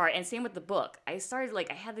chart, and same with the book, I started like,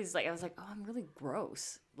 I had these like, I was like, oh, I'm really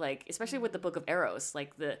gross. Like, especially with the book of Eros,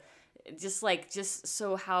 like just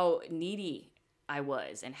so how needy I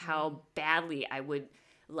was and how badly I would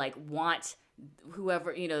like want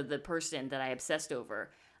whoever, the person that I obsessed over.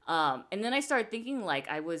 And then I started thinking like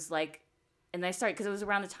I was like, and I started, because it was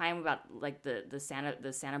around the time about like the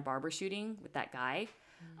Santa Barbara shooting with that guy.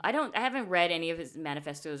 I haven't read any of his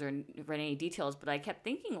manifestos or read any details, but I kept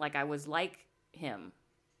thinking like I was like him,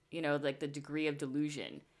 like the degree of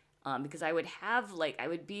delusion. Because I would have like,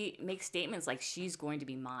 make statements like she's going to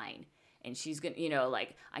be mine. and she's gonna,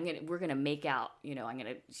 we're gonna make out,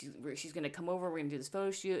 she's gonna come over, we're gonna do this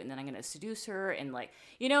photo shoot, and then I'm gonna seduce her, and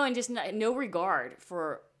and just no regard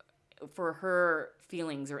for her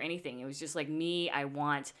feelings or anything. It was just like me, I'm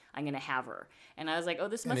gonna have her. And I was like, oh,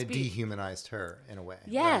 this must be... And it dehumanized her in a way.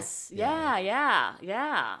 Yes. Right?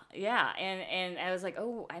 Yeah. And I was like,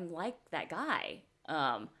 oh, I'm like that guy.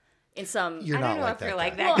 In some... You're I not don't know like if that you're guy.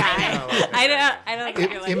 like that guy. I don't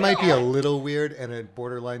think you're like It that. might be a little weird and a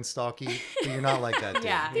borderline stalky, but you're not like that dude.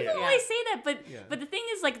 Yeah. People always say that, but the thing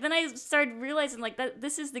is, then I started realizing, that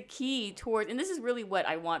this is the key toward, and this is really what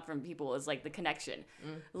I want from people, is, the connection.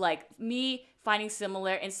 Me finding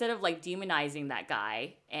similar, instead of, demonizing that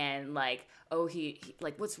guy and, oh, he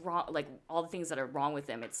what's wrong, all the things that are wrong with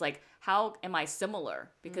him. It's how am I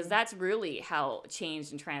similar? Because that's really how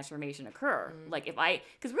change and transformation occur.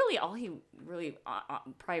 Because really all he really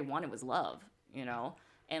probably wanted was love,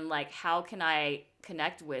 and how can I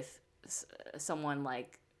connect with someone I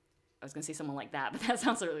was gonna say someone like that, but that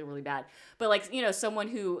sounds really, really bad. But someone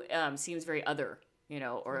who seems very other,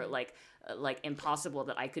 or impossible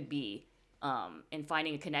that I could be, and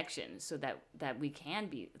finding a connection so that we can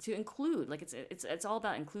be, to include, it's all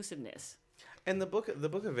about inclusiveness. And the book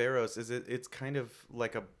of Eros it's kind of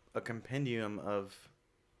like a compendium of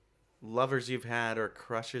lovers you've had or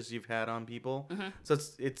crushes you've had on people. Mm-hmm. So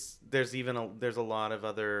there's a lot of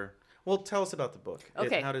other. Well, tell us about the book.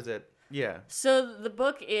 Okay. How does it? Yeah. So the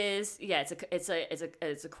book is it's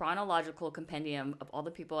a chronological compendium of all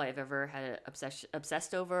the people I've ever had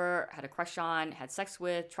obsessed over, had a crush on, had sex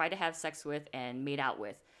with, tried to have sex with, and made out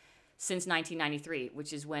with since 1993,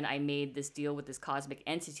 which is when I made this deal with this cosmic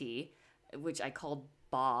entity, which I called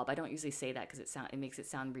Bob. I don't usually say that because it makes it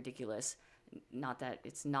sound ridiculous. Not that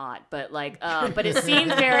it's not, but but it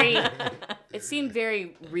seemed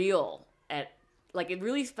very real it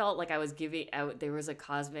really felt like I was there was a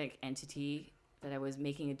cosmic entity that I was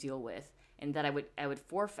making a deal with, and that I would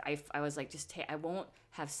forfeit. I was like, I won't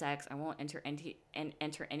have sex. I won't enter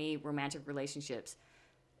any romantic relationships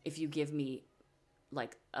if you give me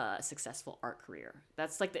a successful art career.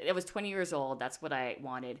 That's it was 20 years old. That's what I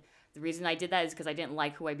wanted. The reason I did that is because I didn't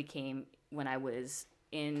like who I became when I was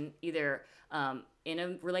in either in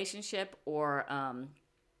a relationship or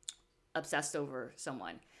obsessed over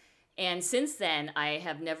someone. And since then, I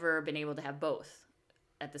have never been able to have both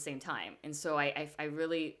at the same time. And so I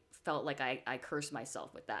really felt like I cursed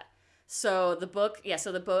myself with that. So the book,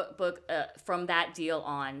 from that deal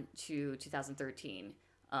on to 2013,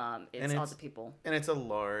 it's all the people. And it's a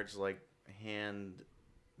large,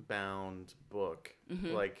 hand-bound book.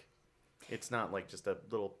 Mm-hmm. It's not just a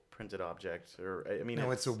little printed object, or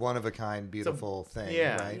it's a one-of-a-kind, beautiful thing,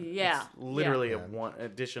 right? Yeah, it's literally one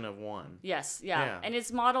edition of one. Yes, yeah, and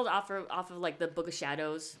it's modeled off of the Book of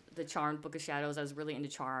Shadows, the Charmed Book of Shadows. I was really into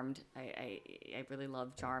Charmed. I really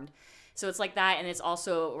love Charmed, so it's like that, and it's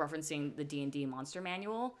also referencing the D&D Monster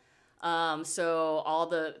Manual. So all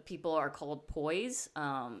the people are called Poise,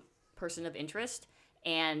 person of interest.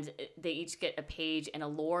 And they each get a page and a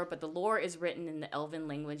lore, but the lore is written in the Elven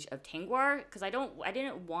language of Tengwar, because I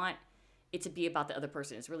didn't want it to be about the other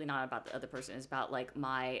person. It's really not about the other person. It's about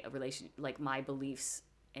my relation, my beliefs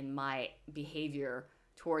and my behavior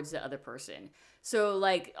towards the other person. So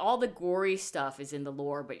all the gory stuff is in the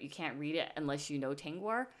lore, but you can't read it unless you know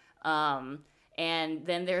Tengwar. And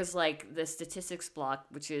then there's the statistics block,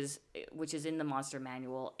 which is in the Monster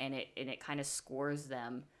Manual, and it kind of scores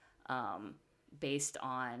them. Based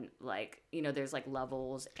on there's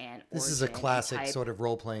levels and this is a classic sort of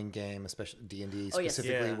role-playing game, especially D&D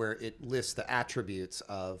specifically, where it lists the attributes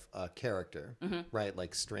of a character, right?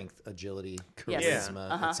 Like strength, agility,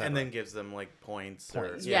 charisma, etc. And then gives them points.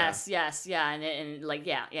 Yes, and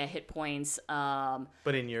hit points.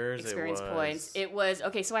 But in yours, experience points. It was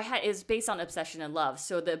okay. So it's based on obsession and love.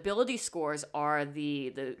 So the ability scores are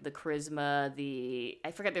the charisma.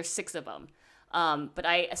 I forget. There's 6 of them. But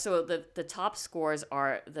the top scores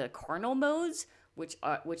are the cardinal modes, which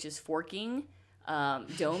is forking,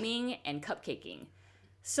 doming, and cupcaking.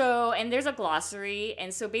 So, and there's a glossary,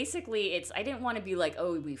 and so basically I didn't want to be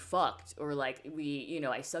oh, we fucked, or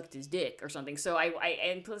I sucked his dick or something. So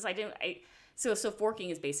so forking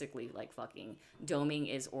is basically fucking,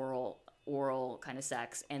 doming is oral kind of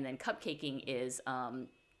sex, and then cupcaking is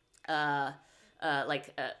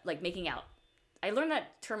making out. I learned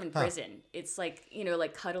that term in prison. It's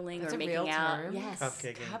cuddling. That's or a making real out. term. Yes.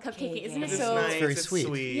 Cupcaking. Isn't it It's so? nice. It's very it's sweet.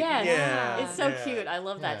 sweet. Yes. Yeah. It's so cute. I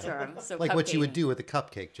love that term. So what you would cupcaking. do with a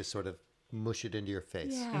cupcake, just sort of Mush it into your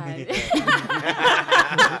face. Yeah. And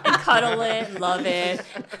cuddle it, love it,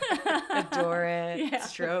 adore it,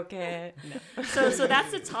 stroke it. No. So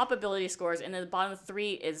that's the top ability scores, and then the bottom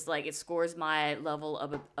 3 is like it scores my level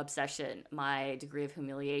of obsession, my degree of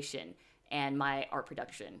humiliation, and my art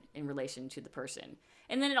production in relation to the person.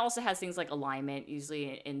 And then it also has things like alignment.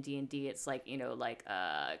 Usually in D&D, it's like, like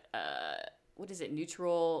what is it?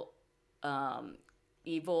 Neutral,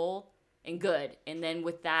 evil, and good. And then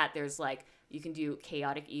with that, there's like you can do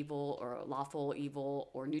chaotic evil or lawful evil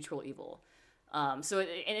or neutral evil. I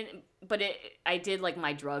did like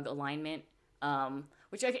my drug alignment,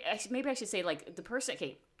 which maybe I should say like the person.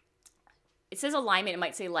 Okay, it says alignment. It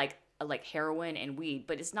might say like heroin and weed,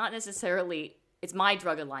 but it's not necessarily. It's my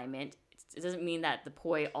drug alignment. It doesn't mean that the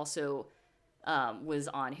poi also was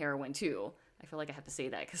on heroin too. I feel like I have to say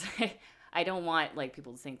that because I don't want like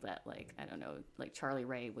people to think that like I don't know like Charlie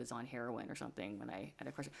Ray was on heroin or something when I had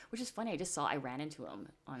a question. Which is funny. I ran into him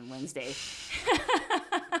on Wednesday.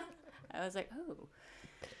 I was like, oh,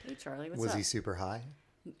 hey Charlie, what's up? Was he super high?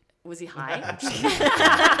 Was he high?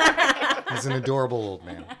 He's an adorable old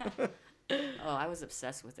man. Oh, I was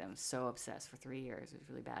obsessed with him. So obsessed for 3 years. It was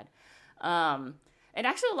really bad. And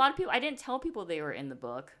actually, a lot of people, I didn't tell people they were in the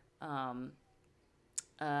book.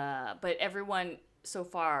 But everyone so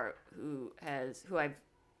far who I've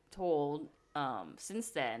told since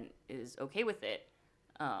then is okay with it.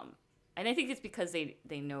 And I think it's because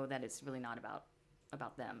they know that it's really not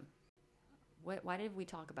about them. Why did we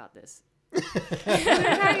talk about this? We're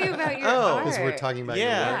talking about your art. Because we're talking about your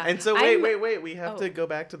work. Yeah, and so wait. We have to go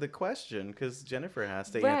back to the question because Jennifer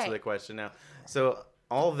has to answer the question now. So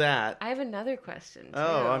all that. I have another question, too.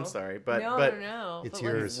 Oh, I'm sorry. But No. It's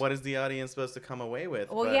yours. What is the audience supposed to come away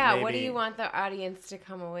with? Well, yeah, what do you want the audience to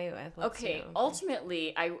come away with?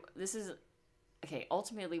 Ultimately,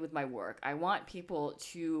 ultimately with my work, I want people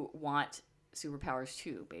to want superpowers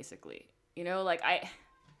too, basically.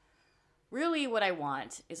 Really what I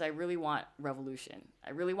want is I really want revolution.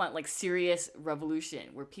 I really want like serious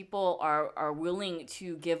revolution where people are willing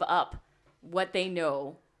to give up what they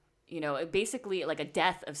know, basically like a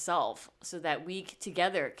death of self so that we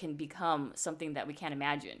together can become something that we can't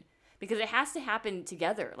imagine. Because it has to happen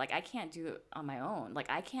together. Like I can't do it on my own. Like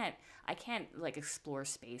I can't like explore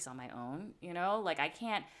space on my own, Like I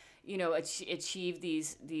can't achieve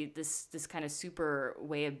this kind of super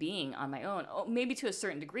way of being on my own. Oh, maybe to a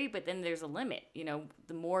certain degree, but then there's a limit.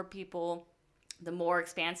 The more people, the more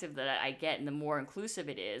expansive that I get, and the more inclusive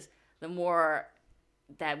it is, the more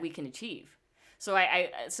that we can achieve. So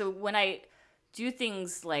so when I do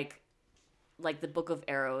things like the Book of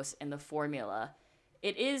Eros and the formula,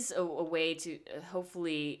 it is a way to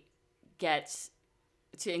hopefully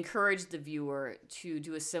to encourage the viewer to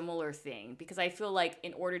do a similar thing, because I feel like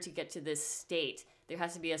in order to get to this state, there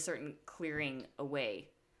has to be a certain clearing away,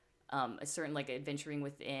 a certain like adventuring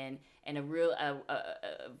within, and a real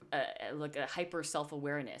like a hyper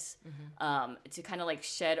self-awareness, to kind of like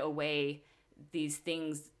shed away these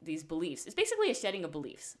things, these beliefs. It's basically a shedding of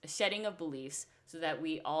beliefs, so that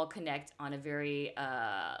we all connect on a very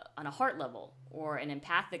on a heart level or an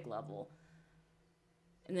empathic level.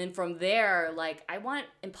 And then from there, like, I want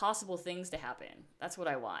impossible things to happen. That's what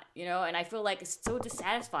I want, And I feel like it's so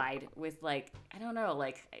dissatisfied with, like, I don't know,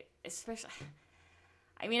 like, especially,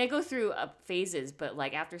 I mean, I go through phases, but,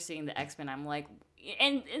 like, after seeing the X-Men, I'm like,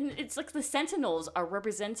 and it's like the Sentinels are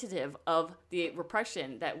representative of the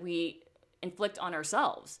repression that we inflict on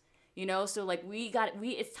ourselves, So, like,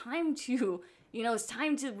 it's time to, it's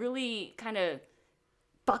time to really kind of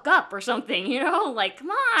buck up or something, Like,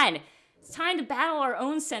 come on. It's time to battle our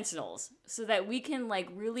own sentinels so that we can like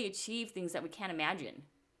really achieve things that we can't imagine.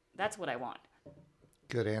 That's what I want.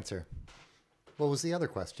 Good answer. What was the other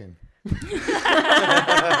question? I'm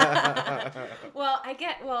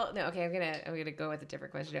gonna go with a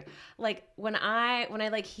different question. Like when I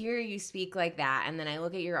like hear you speak like that, and then I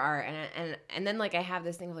look at your art, and then like I have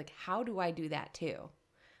this thing of like, how do I do that too?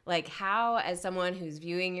 Like, how, as someone who's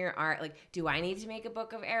viewing your art, like, do I need to make a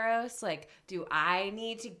Book of Eros? Like, do I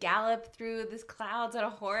need to gallop through the clouds on a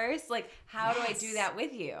horse? Like, how do I do that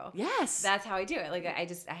with you? Yes. That's how I do it. Like,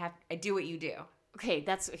 I do what you do.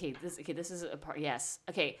 This is a part. Yes.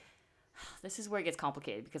 Okay. This is where it gets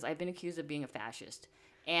complicated because I've been accused of being a fascist.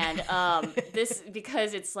 And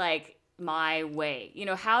because it's like my way.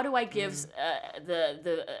 How do I give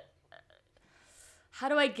how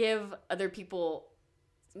do I give other people,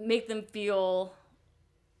 make them feel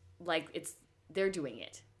like they're doing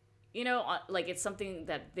it, like it's something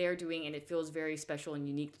that they're doing and it feels very special and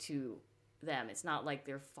unique to them. It's not like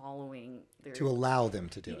they're following their... To allow them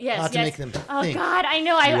to do it. Yes, not yes. to make them think. Oh, God, I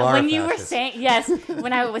know. When you were saying... Yes,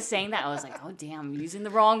 when I was saying that, I was like, oh, damn, I'm using the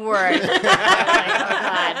wrong word. I was like,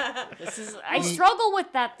 oh, God. This is... I struggle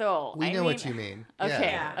with that, though. We know what you mean.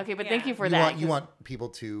 Okay, okay, but thank you for that. You want people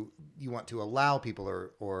to... You want to allow people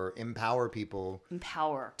or empower people...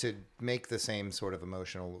 to make the same sort of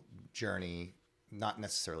emotional journey, not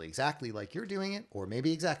necessarily exactly like you're doing it, or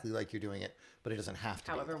maybe exactly like you're doing it, but it doesn't have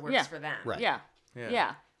to However be. works for them. Right. Yeah.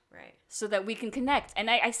 Right. So that we can connect. And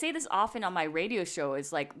I say this often on my radio show,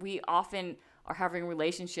 is like we often are having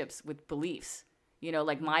relationships with beliefs. You know,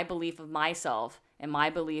 like my belief of myself and my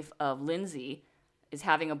belief of Lindsay is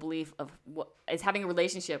having a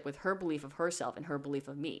relationship with her belief of herself and her belief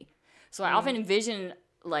of me. So I often envision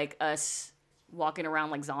like us walking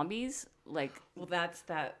around like zombies, like... Well, that's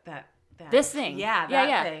that this thing. Yeah,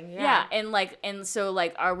 that thing. Yeah. And so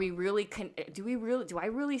are we really do I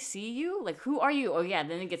really see you? Like, who are you? Oh yeah,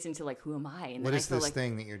 then it gets into like, who am I? And what then is this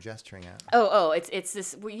thing that you're gesturing at? It's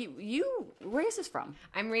this where is this from?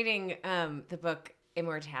 I'm reading the book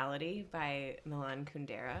Immortality by Milan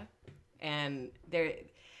Kundera, and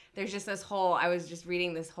there's just this whole, I was just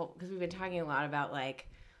reading this whole, because we've been talking a lot about like,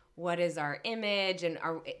 what is our image, and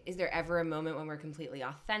is there ever a moment when we're completely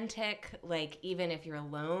authentic? Like, even if you're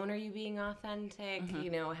alone, are you being authentic? Mm-hmm.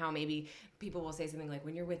 You know, how maybe people will say something like,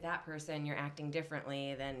 when you're with that person, you're acting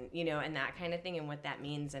differently than, you know, and that kind of thing, and what that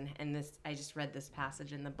means. And this, I just read this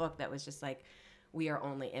passage in the book that was just like, we are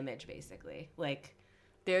only image, basically. Like,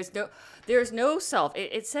 there's no self.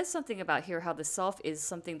 It says something about here how the self is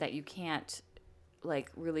something that you can't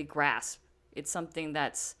like really grasp. It's something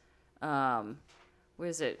that's what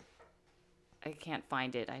is it? I can't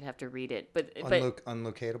find it. I'd have to read it. But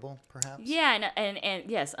unlocatable, perhaps. Yeah, and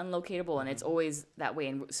yes, unlocatable, and it's always that way.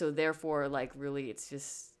 And so therefore, like really, it's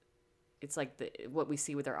like what we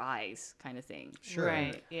see with our eyes, kind of thing. Sure.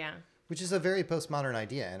 Right. Yeah. Which is a very postmodern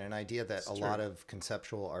idea, and an idea that a lot of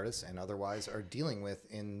conceptual artists and otherwise are dealing with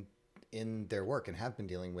in their work, and have been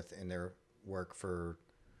dealing with in their work for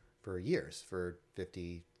years, for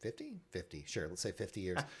 50, sure, let's say 50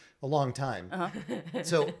 years, a long time. Uh-huh.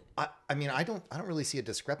 So I mean, I don't really see a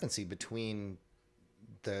discrepancy between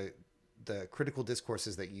the critical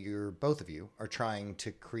discourses that both of you are trying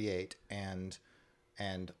to create and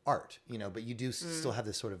art, you know, but you do still have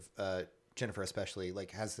this sort of Jennifer especially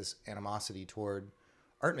like has this animosity toward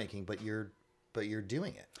art making, but you're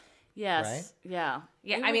doing it. Yes. Right? Yeah.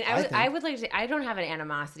 Yeah. I mean, I would like to. I don't have an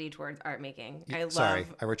animosity towards art making. Sorry,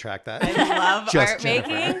 I retract that. I love art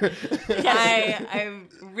Jennifer. making. I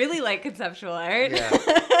really like conceptual art.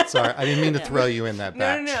 Yeah. Sorry, I didn't mean to throw you in that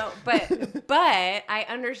batch. No. But I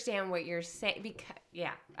understand what you're saying because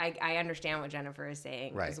I understand what Jennifer is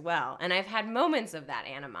saying as well, and I've had moments of that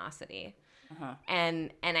animosity, and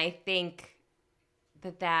I think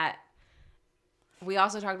that. We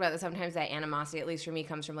also talked about that sometimes that animosity, at least for me,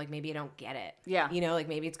 comes from like maybe I don't get it. Yeah. You know, like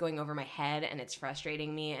maybe it's going over my head and it's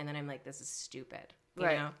frustrating me, and then I'm like, this is stupid. You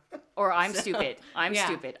know? Or I'm stupid. I'm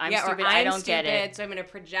stupid. I'm stupid. Or I don't get it. So I'm going to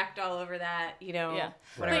project all over that, you know,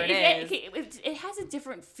 whatever it is. It has a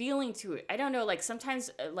different feeling to it. I don't know. Like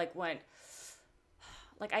sometimes, like when,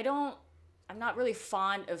 like I'm not really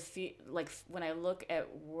fond of like when I look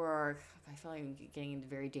at work. I feel like I'm getting into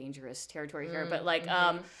very dangerous territory here, but like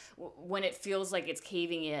when it feels like it's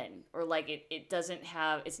caving in, or like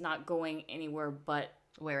it's not going anywhere but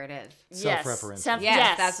where it is. Self-referential.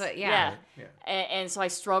 Yes, that's what. Yeah. And so I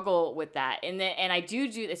struggle with that, and I do.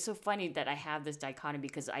 It's so funny that I have this dichotomy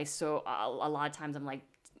because a lot of times I'm like,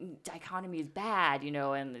 dichotomy is bad, you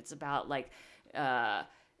know, and it's about like.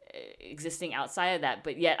 Existing outside of that,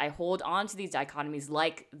 but yet I hold on to these dichotomies,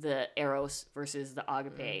 like the eros versus the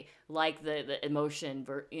agape, like the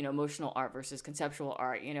emotional art versus conceptual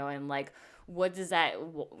art, you know, and like what does that,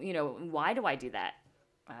 you know, why do I do that,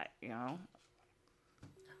 you know?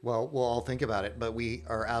 Well, we'll all think about it, but we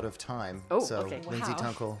are out of time. So okay. Lindsay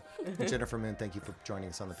Tunkl, Jennifer Moon, thank you for joining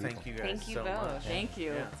us on The People. Thank you guys Thank you so both. much. Thank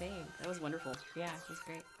you. Yeah. Thanks. That was wonderful. Yeah, it was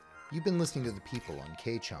great. You've been listening to The People on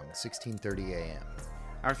K-Chung, 1630 AM.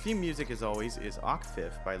 Our theme music, as always, is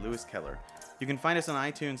Ocfifth by Lewis Keller. You can find us on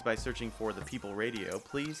iTunes by searching for The People Radio.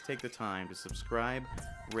 Please take the time to subscribe,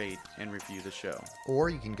 rate, and review the show.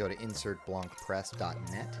 Or you can go to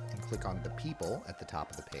insertblancpress.net and click on The People at the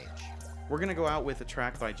top of the page. We're going to go out with a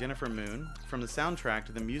track by Jennifer Moon from the soundtrack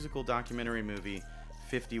to the musical documentary movie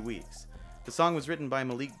 50 Weeks. The song was written by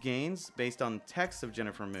Malik Gaines based on texts of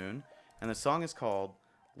Jennifer Moon, and the song is called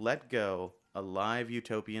Let Go, a live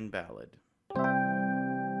utopian ballad.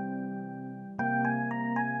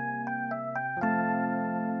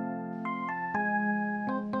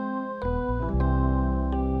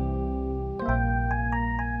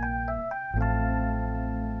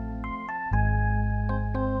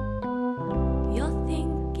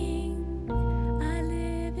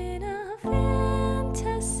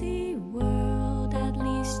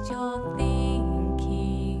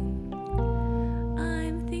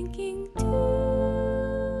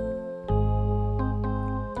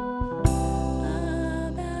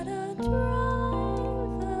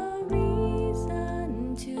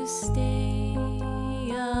 stay.